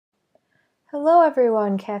Hello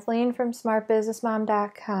everyone, Kathleen from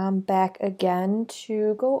smartbusinessmom.com back again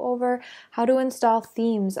to go over how to install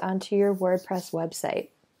themes onto your WordPress website.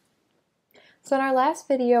 So in our last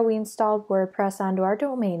video we installed WordPress onto our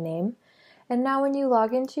domain name, and now when you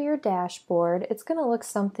log into your dashboard it's going to look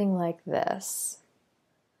something like this.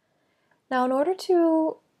 Now in order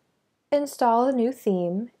to install a new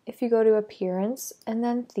theme, if you go to Appearance and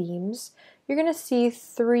then Themes, you're going to see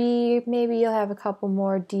three, maybe you'll have a couple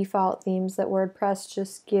more default themes that WordPress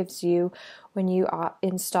just gives you when you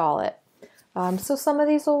install it. So some of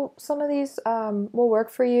these will work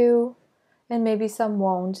for you, and maybe some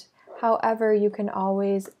won't. However, you can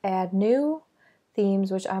always add new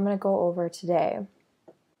themes, which I'm going to go over today.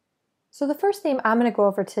 So the first theme I'm going to go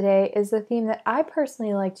over today is the theme that I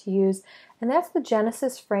personally like to use, and that's the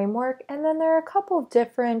Genesis framework. And then there are a couple of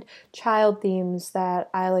different child themes that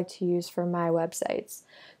I like to use for my websites.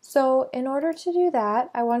 So in order to do that,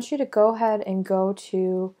 I want you to go ahead and go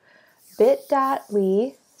to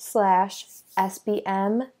bit.ly/SBM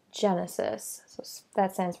Genesis. So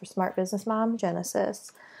that stands for Smart Business Mom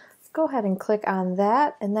Genesis. Let's go ahead and click on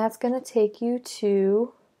that, and that's going to take you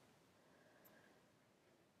to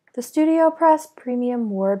the StudioPress Premium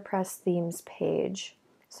WordPress Themes page.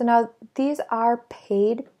 So now these are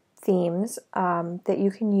paid themes that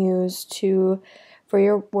you can use for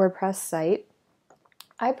your WordPress site.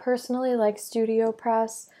 I personally like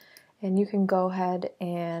StudioPress, and you can go ahead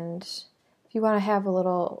and, if you want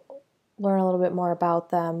to learn a little bit more about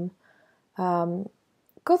them, go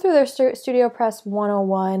through their StudioPress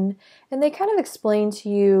 101, and they kind of explain to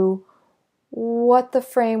you what the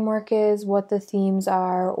framework is, what the themes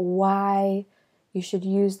are, why you should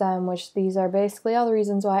use them, which these are basically all the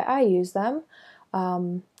reasons why I use them.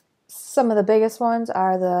 Some of the biggest ones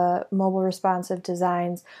are the mobile responsive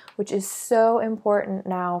designs, which is so important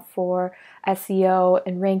now for SEO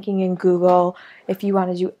and ranking in Google if you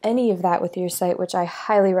want to do any of that with your site, which I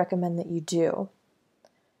highly recommend that you do.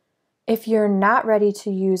 If you're not ready to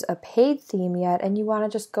use a paid theme yet and you want to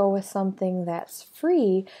just go with something that's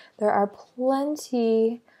free, there are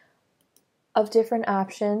plenty of different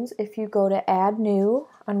options. If you go to Add New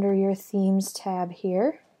under your Themes tab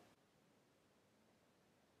here,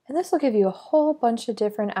 and this will give you a whole bunch of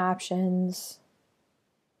different options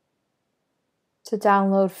to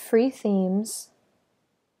download free themes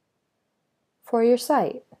for your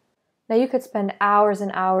site. Now you could spend hours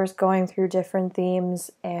and hours going through different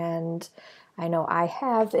themes, and I know I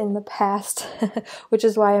have in the past, which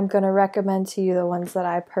is why I'm going to recommend to you the ones that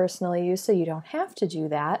I personally use so you don't have to do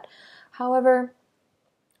that. However,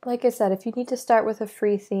 like I said, if you need to start with a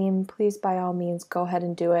free theme, please by all means go ahead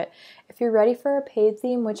and do it. If you're ready for a paid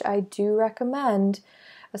theme, which I do recommend,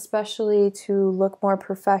 especially to look more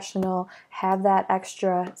professional, have that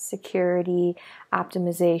extra security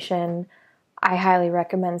optimization, I highly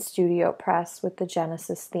recommend StudioPress with the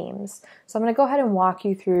Genesis themes. So I'm going to go ahead and walk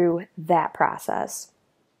you through that process.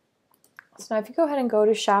 So now if you go ahead and go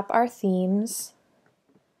to Shop Our Themes,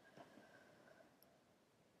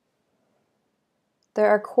 there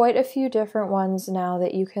are quite a few different ones now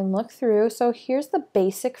that you can look through. So here's the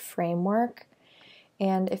basic framework.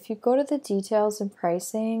 And if you go to the details and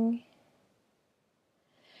pricing,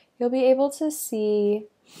 you'll be able to see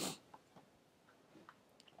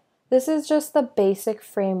this is just the basic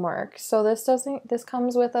framework. So this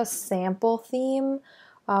comes with a sample theme,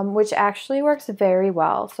 which actually works very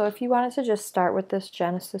well. So if you wanted to just start with this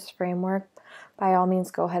Genesis framework, by all means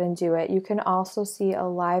go ahead and do it. You can also see a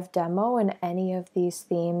live demo in any of these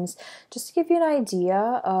themes just to give you an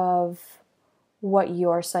idea of what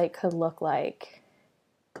your site could look like.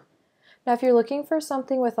 Now if you're looking for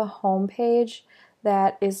something with a home page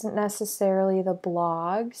that isn't necessarily the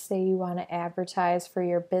blog, say you want to advertise for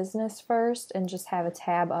your business first and just have a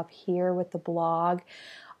tab up here with the blog.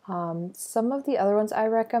 Some of the other ones I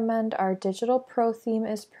recommend are Digital Pro theme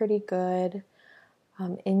is pretty good,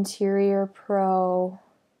 Interior Pro,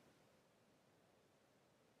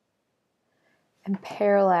 and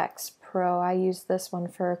Parallax Pro. I use this one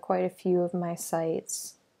for quite a few of my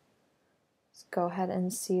sites. Let's go ahead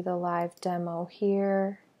and see the live demo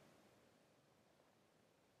here.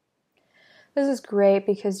 This is great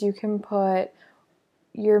because you can put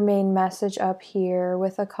your main message up here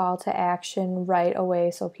with a call to action right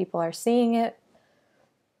away so people are seeing it.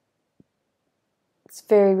 It's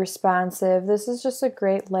very responsive. This is just a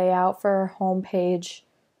great layout for a home page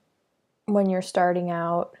when you're starting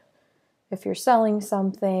out. If you're selling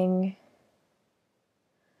something,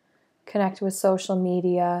 connect with social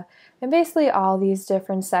media, and basically all these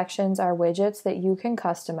different sections are widgets that you can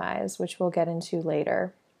customize, which we'll get into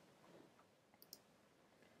later.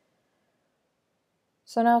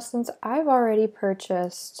 So now, since I've already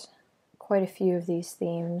purchased quite a few of these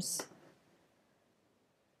themes,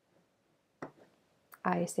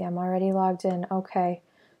 I see I'm already logged in. Okay,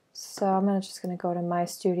 so I'm just going to go to my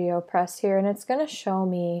Studio Press here, and it's going to show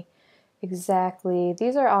me exactly,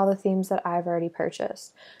 these are all the themes that I've already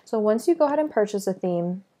purchased. So once you go ahead and purchase a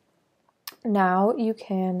theme, now you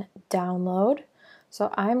can download.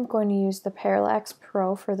 So I'm going to use the Parallax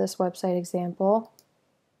Pro for this website example.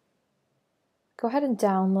 Go ahead and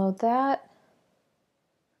download that.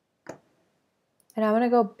 And I'm going to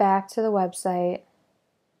go back to the website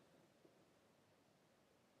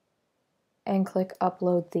and click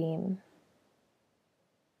Upload Theme.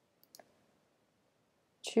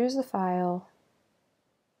 Choose the file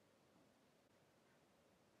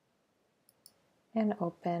and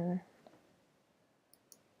open.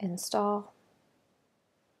 Install.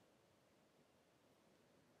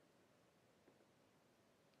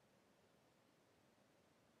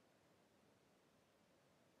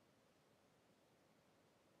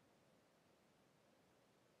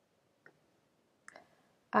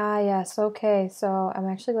 Ah, yes, okay, so I'm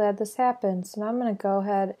actually glad this happened. So now I'm going to go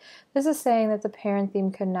ahead. This is saying that the parent theme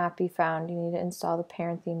could not be found. You need to install the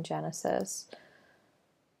parent theme Genesis.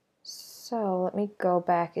 So let me go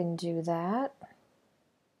back and do that.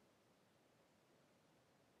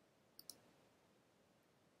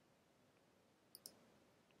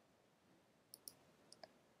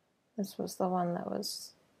 This was the one that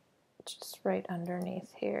was just right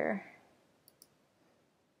underneath here.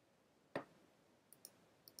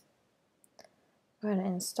 Go ahead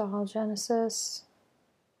and install Genesis.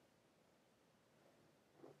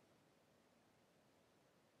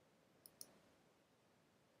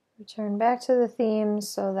 Return back to the themes,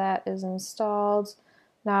 so that is installed.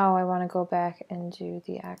 Now I want to go back and do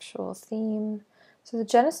the actual theme. So the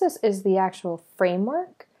Genesis is the actual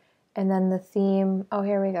framework, and then the theme, oh,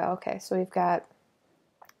 here we go. Okay, so we've got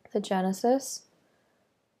the Genesis,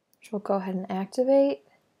 which we'll go ahead and activate.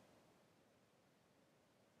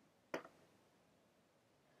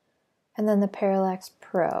 And then the Parallax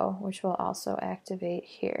Pro, which will also activate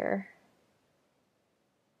here.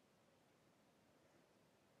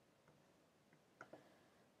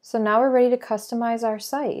 So now we're ready to customize our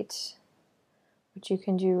site, which you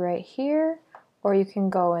can do right here, or you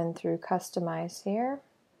can go in through Customize here.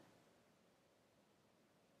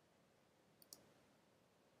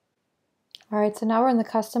 Alright, so now we're in the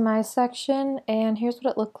Customize section, and here's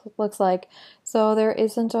what it looks like. So there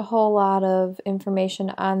isn't a whole lot of information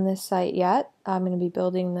on this site yet. I'm going to be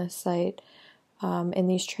building this site in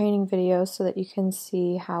these training videos so that you can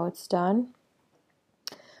see how it's done.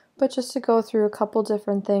 But just to go through a couple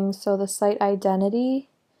different things, so the site identity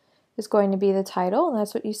is going to be the title, and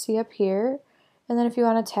that's what you see up here. And then if you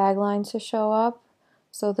want a tagline to show up,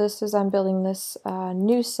 so this is, I'm building this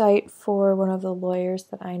new site for one of the lawyers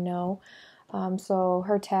that I know. So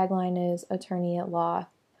her tagline is attorney at law.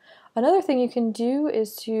 Another thing you can do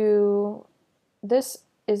is this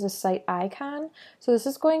is a site icon. So this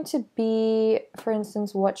is going to be, for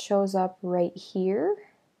instance, what shows up right here.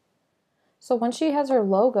 So once she has her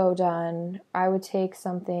logo done, I would take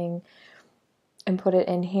something and put it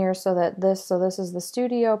in here so that this is the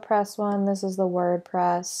Studio Press one, this is the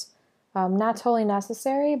WordPress. Not totally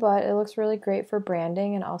necessary, but it looks really great for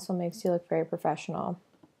branding and also makes you look very professional.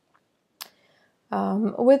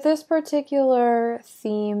 With this particular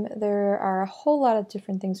theme, there are a whole lot of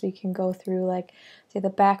different things we can go through, like say the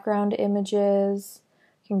background images.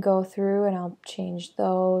 You can go through and I'll change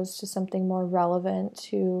those to something more relevant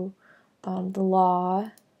to the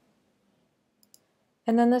law.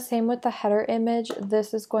 And then the same with the header image.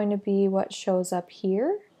 This is going to be what shows up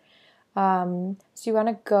here. So you want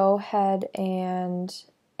to go ahead and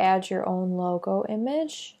add your own logo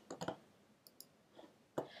image.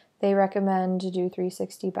 They recommend to do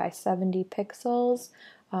 360 by 70 pixels.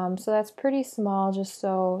 So that's pretty small, just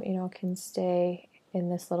so you know it can stay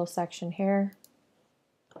in this little section here.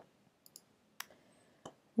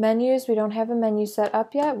 Menus, we don't have a menu set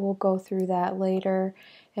up yet. We'll go through that later.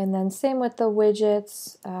 And then same with the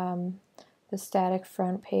widgets, the static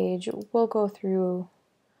front page. We'll go through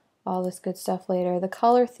all this good stuff later. The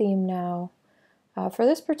color theme now. For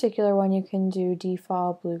this particular one, you can do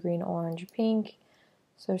default blue, green, orange, pink.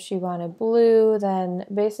 So if she wanted blue, then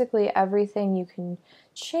basically everything you can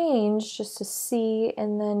change just to see,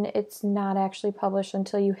 and then it's not actually published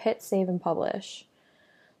until you hit save and publish.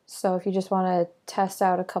 So if you just want to test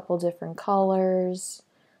out a couple different colors,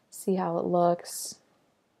 see how it looks.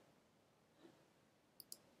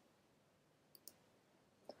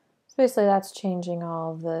 So basically that's changing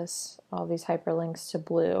all of this, all these hyperlinks to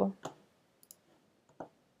blue.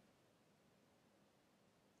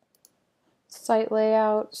 site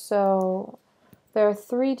layout. So there are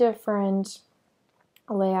 3 different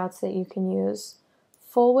layouts that you can use.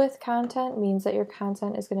 Full width content means that your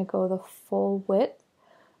content is going to go the full width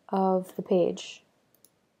of the page.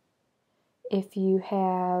 If you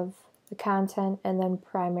have the content and then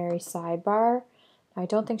primary sidebar, I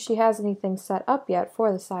don't think she has anything set up yet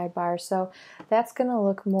for the sidebar, so that's going to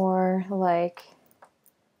look more like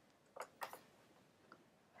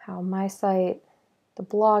how my site, the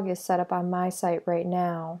blog is set up on my site right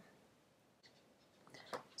now.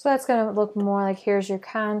 So that's going to look more like here's your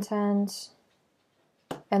content,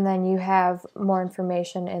 and then you have more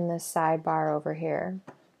information in this sidebar over here.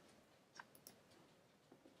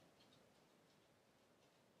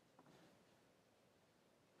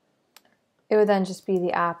 It would then just be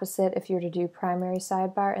the opposite if you were to do primary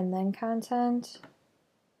sidebar and then content.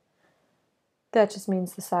 That just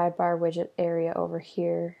means the sidebar widget area over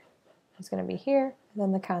here is going to be here, and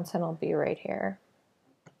then the content will be right here.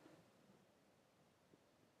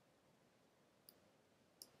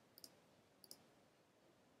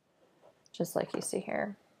 Just like you see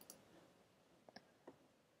here.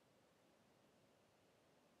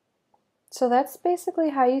 So that's basically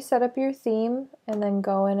how you set up your theme and then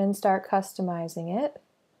go in and start customizing it.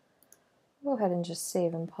 Go ahead and just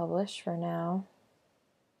save and publish for now.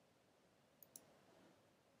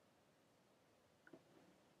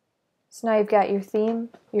 So now you've got your theme,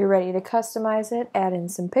 you're ready to customize it, add in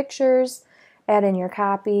some pictures, add in your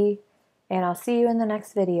copy, and I'll see you in the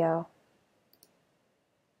next video.